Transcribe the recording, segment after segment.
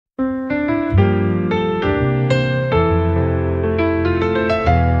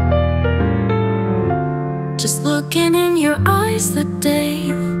recognize the day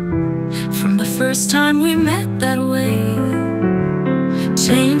from the first time we met that way.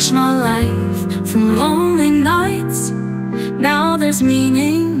 Changed my life from lonely nights. Now there's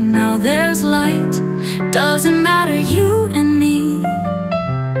meaning, now there's light. Doesn't matter, you and me,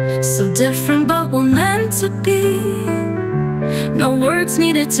 so different but we're meant to be. No words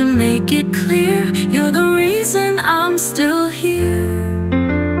needed to make it clear. You're the reason I'm still here.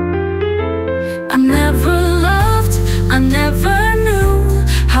 I never loved, I never knew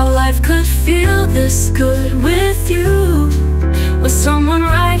how life could feel this good with you. With someone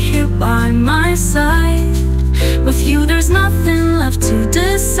right here by my side. With you there's nothing left to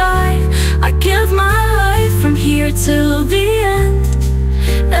decide. I give my life from here till the end.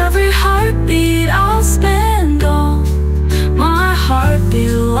 Every heartbeat I'll spend all. My heart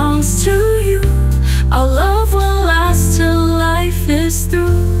belongs to you. Our love will last till life is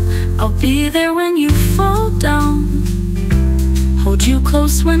through. I'll be there when you fall down. Hold you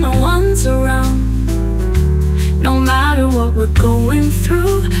close when no one's around. No matter what we're going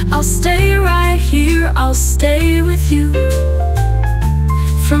through, I'll stay right here, I'll stay with you.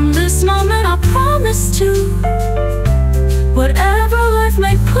 From this moment I promise to, whatever life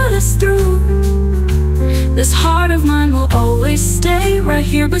may put us through, this heart of mine will always stay right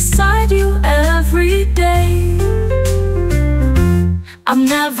here beside you every day. I've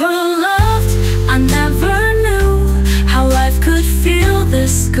never loved, I never knew how life could feel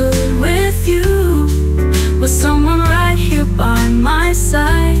this good with you. With someone right here by my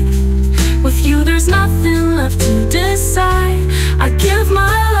side. With you there's nothing left to decide. I give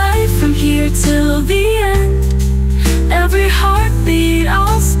my life from here till the end. Every heartbeat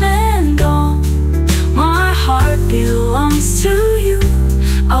I'll spend all. My heart belongs to you.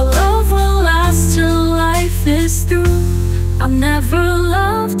 Our love will last till life is through. I never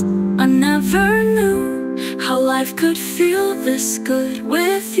loved, I never knew how life could feel this good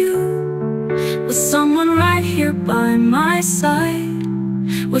with you. With someone right here by my side.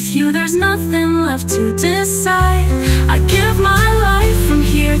 With you there's nothing left to decide. I give my life from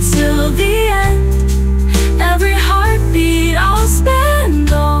here till the end. Every heartbeat I'll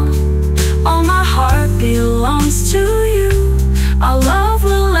spend all. All my heart belongs to you. Our love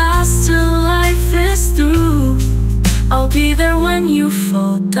will last till life is through. I'll be there when you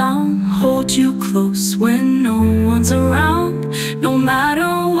fall down. Hold you close when no one's around. No matter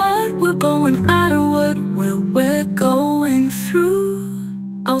what we're going, no matter what we're going through,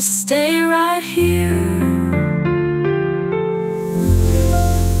 I'll stay right here.